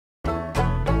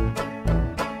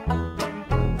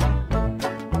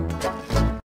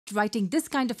Just writing this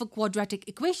kind of a quadratic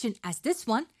equation as this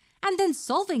one and then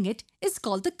solving it is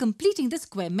called the completing the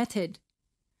square method.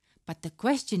 But the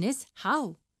question is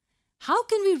how? How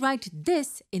can we write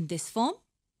this in this form?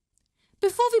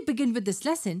 Before we begin with this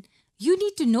lesson, you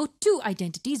need to know two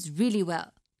identities really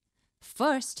well.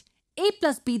 First, a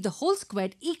plus b the whole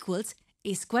squared equals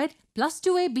a squared plus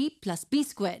 2ab plus b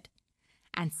squared.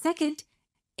 And second,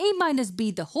 a minus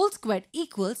b the whole squared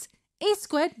equals a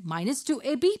squared minus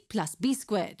 2ab plus b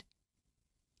squared.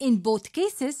 In both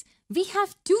cases, we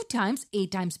have 2 times a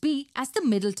times b as the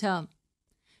middle term.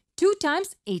 2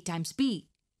 times a times b.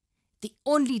 The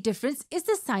only difference is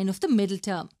the sign of the middle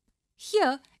term.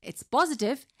 Here it's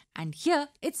positive and here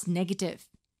it's negative.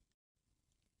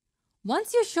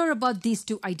 Once you're sure about these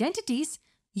two identities,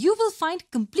 you will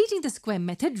find completing the square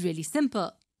method really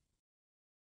simple.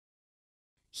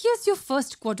 Here's your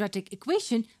first quadratic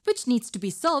equation which needs to be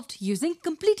solved using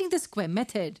completing the square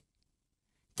method.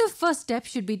 The first step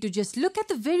should be to just look at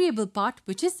the variable part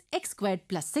which is x squared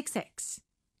plus 6x.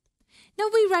 Now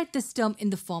we write this term in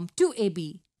the form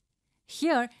 2ab.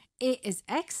 Here a is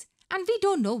x and we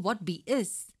don't know what b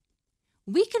is.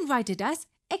 We can write it as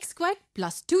x squared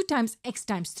plus 2 times x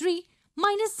times 3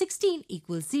 minus 16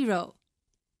 equals 0.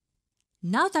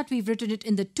 Now that we've written it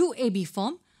in the 2ab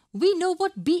form, we know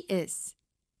what b is.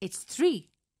 It's 3.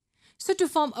 So to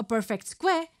form a perfect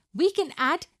square, we can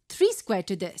add 3 squared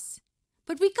to this.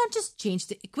 But we can't just change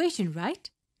the equation, right?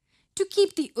 To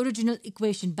keep the original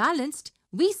equation balanced,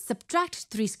 we subtract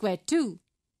 3 squared too.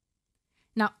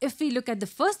 Now if we look at the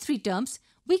first 3 terms,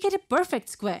 we get a perfect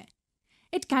square.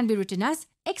 It can be written as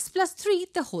x plus 3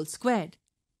 the whole squared.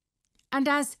 And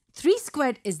as 3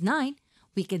 squared is 9,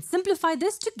 we can simplify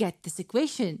this to get this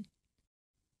equation.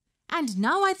 And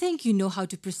now I think you know how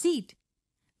to proceed.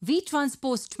 We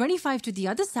transpose 25 to the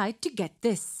other side to get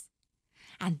this.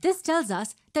 And this tells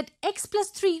us that x plus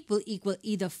 3 will equal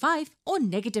either 5 or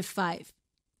negative 5.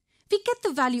 We get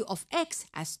the value of x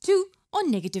as 2 or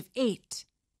negative 8.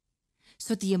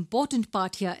 So the important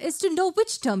part here is to know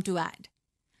which term to add.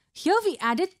 Here we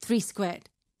added 3 squared.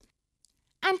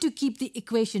 And to keep the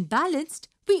equation balanced,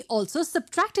 we also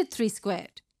subtracted 3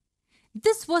 squared.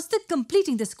 This was the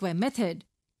completing the square method.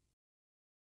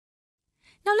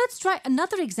 Now let's try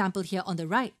another example here on the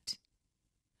right.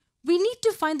 We need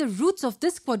to find the roots of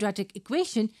this quadratic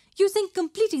equation using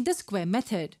completing the square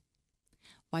method.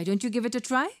 Why don't you give it a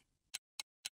try?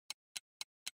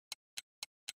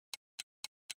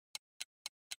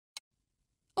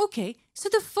 Okay, so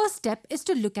the first step is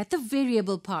to look at the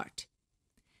variable part.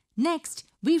 Next,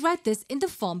 we write this in the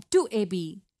form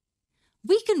 2ab.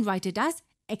 We can write it as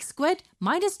x squared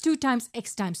minus 2 times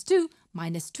x times 2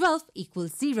 minus 12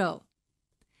 equals 0.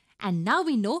 And now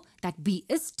we know that b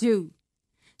is 2.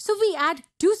 So we add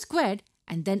 2 squared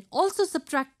and then also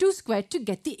subtract 2 squared to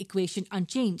get the equation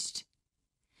unchanged.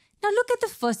 Now look at the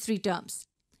first 3 terms.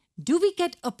 Do we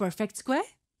get a perfect square?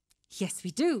 Yes,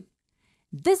 we do.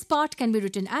 This part can be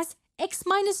written as x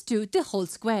minus 2 the whole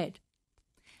squared.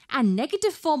 And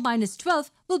negative 4 minus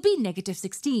 12 will be negative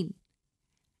 16.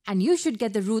 And you should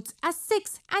get the roots as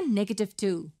 6 and negative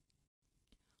 2.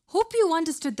 Hope you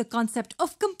understood the concept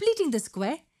of completing the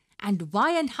square and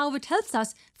why and how it helps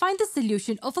us find the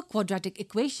solution of a quadratic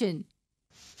equation.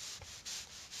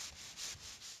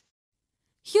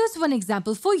 Here's one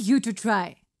example for you to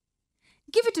try.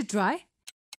 Give it a try